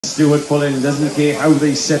Stuart Pullin. Doesn't care how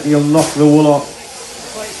they sit, he'll knock the wool off.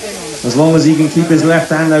 As long as he can keep his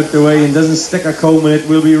left hand out the way and doesn't stick a comb in it,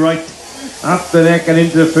 we'll be right. Up the neck and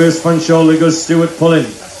into the first front shoulder goes Stuart Pullin.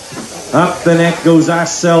 Up the neck goes Ash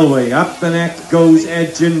Selway. Up the neck goes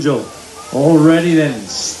Ed Gingell. Already then,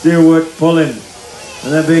 Stuart Pullin.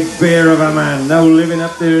 And a big bear of a man, now living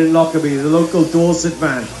up there in Lockerbie, the local Dorset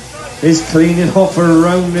man, is cleaning off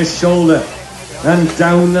around the shoulder. And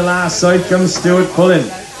down the last side comes Stuart Pullin.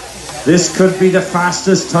 This could be the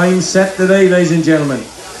fastest time set today, ladies and gentlemen.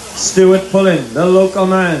 Stuart Pullin, the local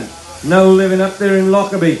man, now living up there in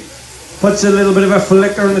Lockerbie, puts a little bit of a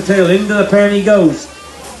flicker in the tail. Into the pen he goes.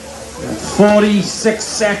 46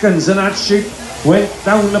 seconds and that sheep went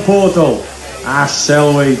down the portal. Ash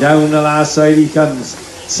Selway, down the last side he comes.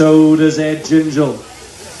 So does Ed Gingell.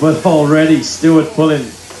 But already Stuart Pullin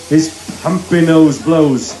is pumping those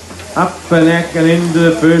blows. Up the neck and into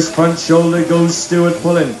the first front shoulder goes Stuart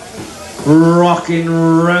Pullin. Rocking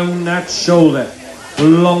round that shoulder.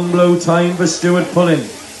 Long blow time for Stuart Pullin.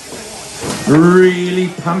 Really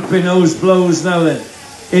pumping those blows now then.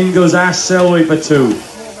 In goes Ash Selway for 2.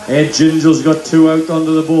 Ed Gingell's got 2 out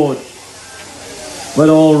onto the board. But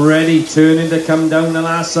already turning to come down the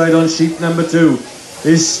last side on sheep number 2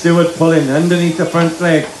 is Stuart Pullin underneath the front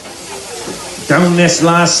leg. Down this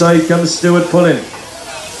last side comes Stuart Pullin.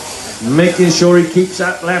 Making sure he keeps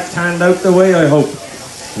that left hand out the way, I hope.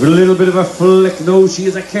 With a little bit of a flick, though, she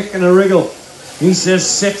is a kick and a wriggle. He says,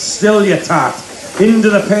 sit still, you tart. Into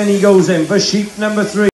the pen he goes in for sheep number 3.